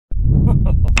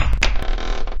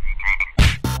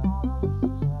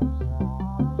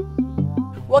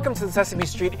Welcome to the Sesame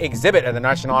Street exhibit at the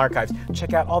National Archives.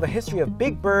 Check out all the history of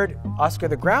Big Bird, Oscar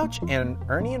the Grouch, and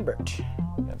Ernie and Bert.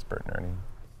 That's Bert and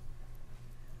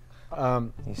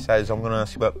Ernie. He says, I'm going to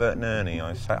ask you about Bert and Ernie.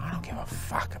 I say, I don't give a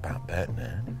fuck about Bert and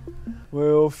Ernie.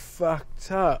 We're all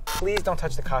fucked up. Please don't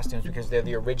touch the costumes because they're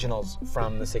the originals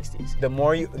from the 60s. The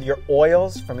more your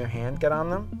oils from your hand get on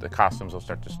them, the costumes will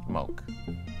start to smoke.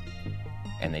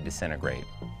 And they disintegrate.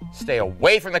 Stay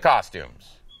away from the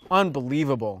costumes.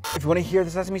 Unbelievable. If you want to hear the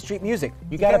Sesame Street music,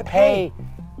 you gotta pay.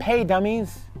 Pay,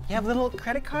 dummies. You have little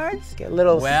credit cards? Get a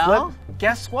little Well, slip.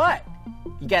 Guess what?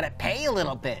 You gotta pay a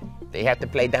little bit. They have to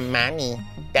play the money.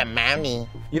 The money.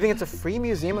 You think it's a free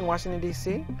museum in Washington,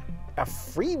 D.C.? A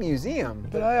free museum?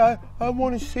 But I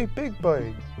want to see Big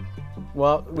Bird.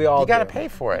 Well, we all You gotta pay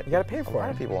for it. You gotta pay for it. A lot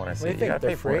of people want to see What do you think? gotta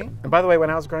They're pay free? for it. And by the way, when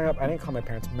I was growing up, I didn't call my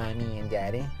parents Mommy and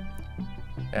Daddy.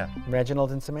 Yeah.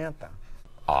 Reginald and Samantha.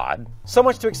 Odd. So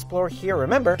much to explore here.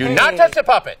 Remember, Do not touch the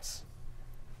puppets.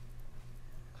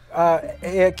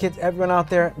 Hey, kids, everyone out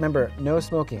there, remember, no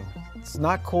smoking. It's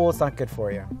not cool. It's not good for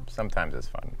you. Sometimes it's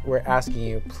fun. We're asking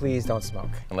you, please don't smoke.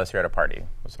 Unless you're at a party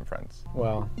with some friends.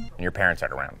 Well. And your parents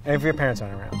aren't around. And if your parents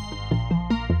aren't around.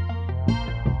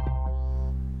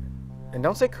 And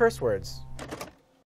don't say curse words.